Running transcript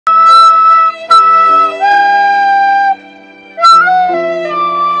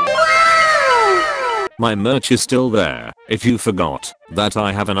My merch is still there. If you forgot that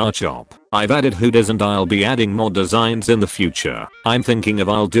I have an art shop, I've added hoodies and I'll be adding more designs in the future. I'm thinking of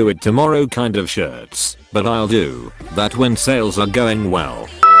I'll do it tomorrow kind of shirts, but I'll do that when sales are going well.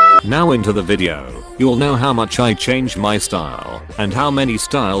 Now into the video. You'll know how much I changed my style and how many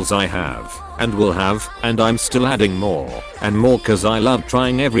styles I have and will have, and I'm still adding more and more cause I love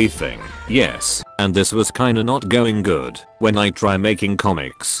trying everything. Yes, and this was kinda not going good when I try making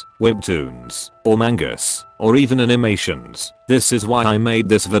comics, webtoons, or mangas, or even animations. This is why I made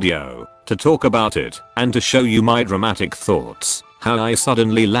this video, to talk about it and to show you my dramatic thoughts, how I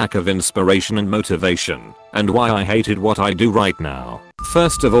suddenly lack of inspiration and motivation, and why I hated what I do right now.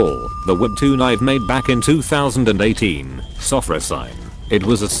 First of all, the webtoon I've made back in 2018, 𝐼𝐀𝐀𝐀𝐾. It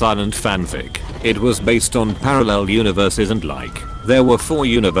was a silent fanfic. It was based on parallel universes and there were 4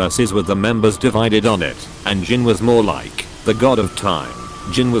 universes with the members divided on it, and Jin was more like the god of time.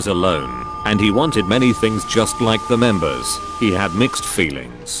 Jin was alone, and he wanted many things just like the members. He had mixed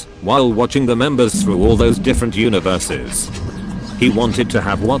feelings while watching the members through all those different universes. He wanted to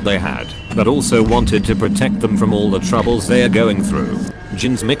have what they had, but also wanted to protect them from all the troubles they are going through.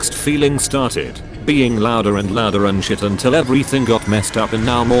 Jin's mixed feelings started being louder and shit until everything got messed up, and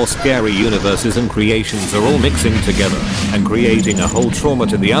now more scary universes and creations are all mixing together and creating a whole trauma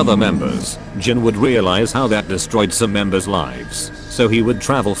to the other members. Jin would realize how that destroyed some members' lives, so he would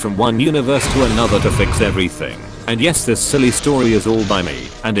travel from one universe to another to fix everything. And yes, this silly story is all by me,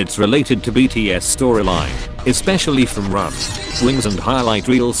 and it's related to BTS storyline, especially from run, wings and highlight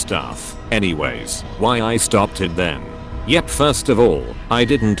reel stuff. Anyways, why I stopped it then? Yep, first of all, I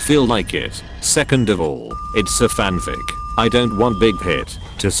didn't feel like it. Second of all, it's a fanfic. I don't want Big Hit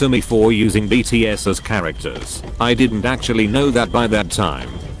to sue me for using BTS as characters. I didn't actually know that by that time.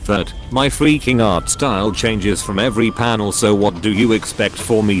 Third, my freaking art style changes from every panel, so what do you expect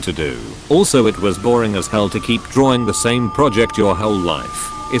for me to do? Also, it was boring as hell to keep drawing the same project your whole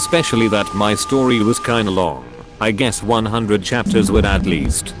life. Especially that my story was kinda long. I guess 100 chapters would at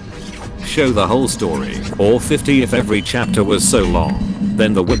least show the whole story, or 50 if every chapter was so long.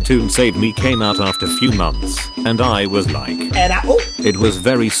 Then the webtoon Save Me came out after few months, and I was like, it was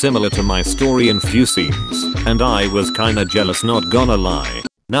very similar to my story in few scenes, and I was kinda jealous, not gonna lie.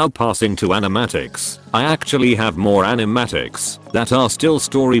 Now passing to animatics, I actually have more animatics that are still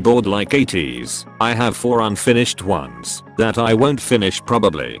storyboard like 80s. I have 4 unfinished ones that I won't finish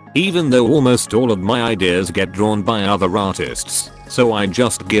probably, even though almost all of my ideas get drawn by other artists. So I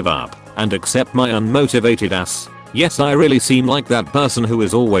just give up and accept my unmotivated ass. Yes, I really seem like that person who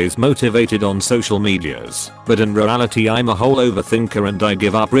is always motivated on social medias, but in reality I'm a whole overthinker and I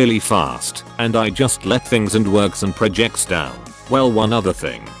give up really fast, and I just let things and works and projects down. Well, one other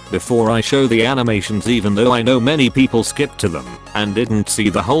thing, before I show the animations, even though I know many people skipped to them and didn't see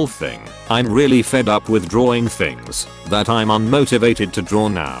the whole thing, I'm really fed up with drawing things that I'm unmotivated to draw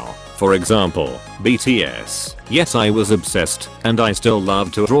now. For example, BTS. Yes, I was obsessed, and I still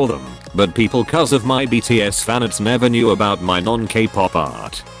love to draw them, but people cause of my BTS fans never knew about my non-K-pop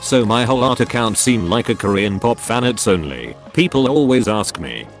art, so my whole art account seemed like a Korean pop fanits only. People always ask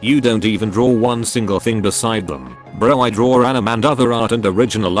me, you don't even draw one single thing beside them. Bro, I draw anime and other art and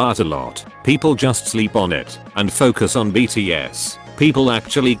original art a lot. People just sleep on it and focus on BTS. People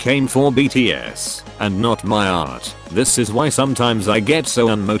actually came for BTS and not my art. This is why sometimes I get so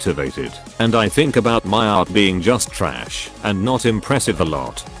unmotivated and I think about my art being just trash and not impressive a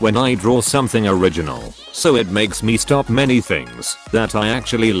lot when I draw something original. So it makes me stop many things that I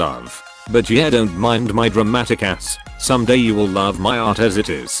actually love. But yeah, don't mind my dramatic ass. Someday you will love my art as it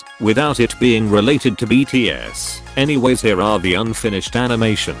is, without it being related to BTS. Anyways, here are the unfinished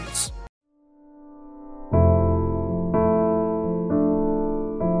animations.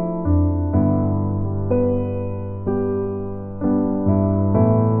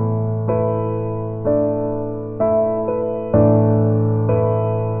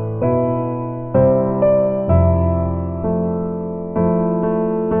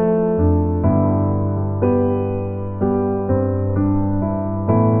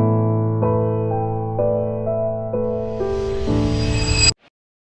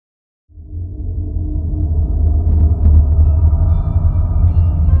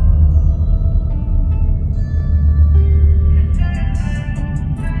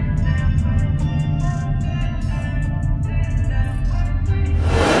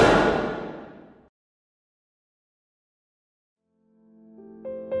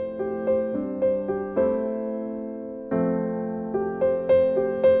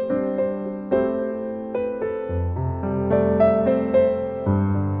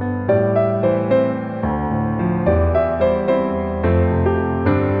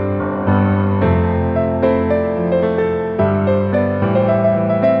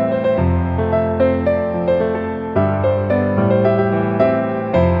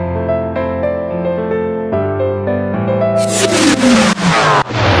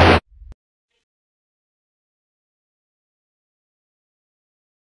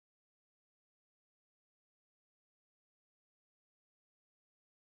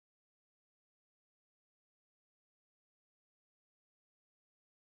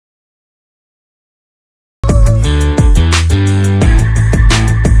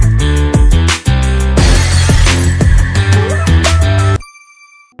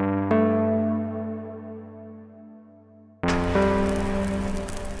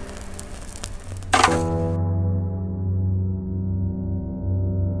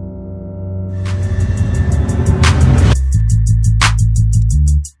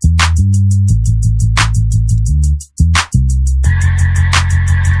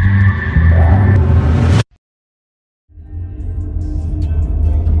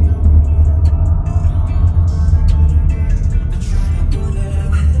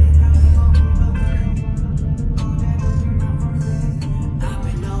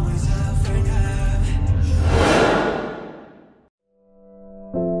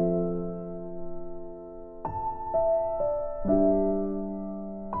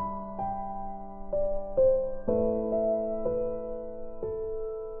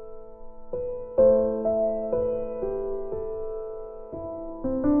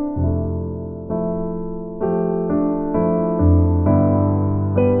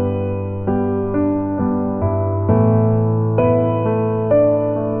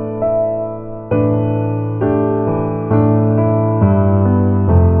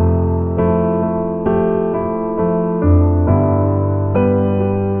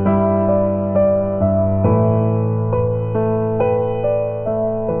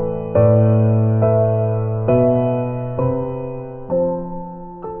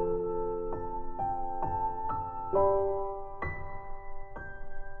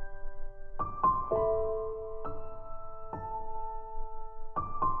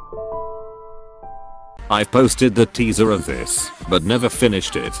 I've posted the teaser of this, but never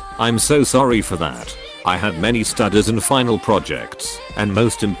finished it. I'm so sorry for that. I had many studies and final projects, and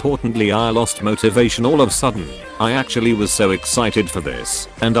most importantly I lost motivation all of a sudden. I actually was so excited for this,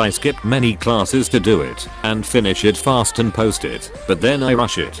 and I skipped many classes to do it, and finish it fast and post it, but then I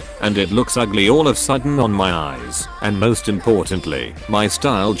rush it, and it looks ugly all of a sudden on my eyes, and most importantly, my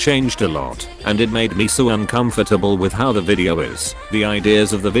style changed a lot, and it made me so uncomfortable with how the video is. The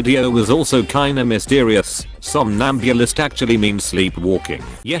ideas of the video was also kinda mysterious. Somnambulist actually means sleepwalking.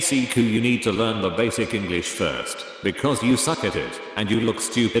 Yes Iku, you need to learn the basic English first, because you suck at it, and you look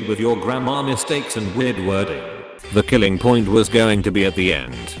stupid with your grammar mistakes and weird wording. The killing point was going to be at the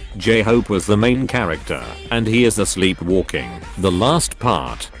end. J-Hope was the main character, and he is the sleepwalking. The last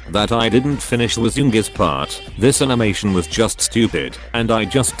part that I didn't finish was Yoongi's part. This animation was just stupid, and I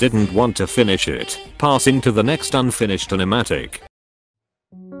just didn't want to finish it. Passing to the next unfinished animatic.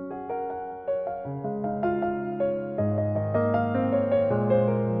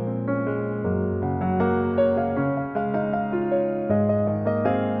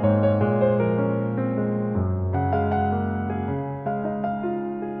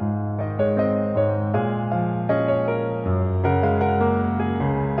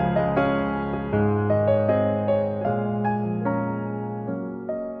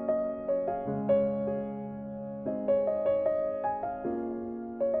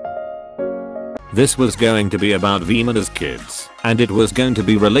 This was going to be about Veman as kids, and it was going to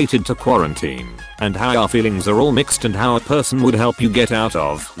be related to quarantine, and how our feelings are all mixed and how a person would help you get out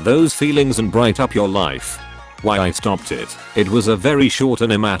of those feelings and bright up your life. Why I stopped it. It was a very short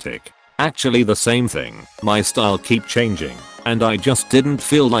animatic. Actually the same thing. My style keep changing, and I just didn't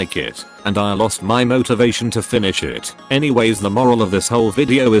feel like it, and I lost my motivation to finish it. Anyways, the moral of this whole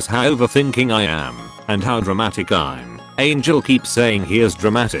video is how overthinking I am, and how dramatic I'm. Angel keeps saying he is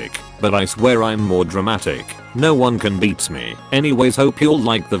dramatic, but I swear I'm more dramatic. No one can beat me. Anyways, hope you'll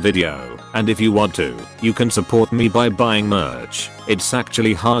like the video, and if you want to, you can support me by buying merch. It's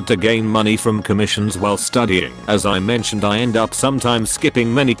actually hard to gain money from commissions while studying. As I mentioned, I end up sometimes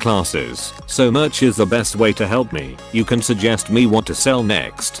skipping many classes, so merch is the best way to help me. You can suggest me what to sell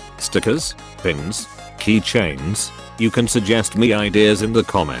next. Stickers, pins, keychains. You can suggest me ideas in the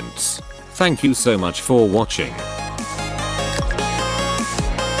comments. Thank you so much for watching.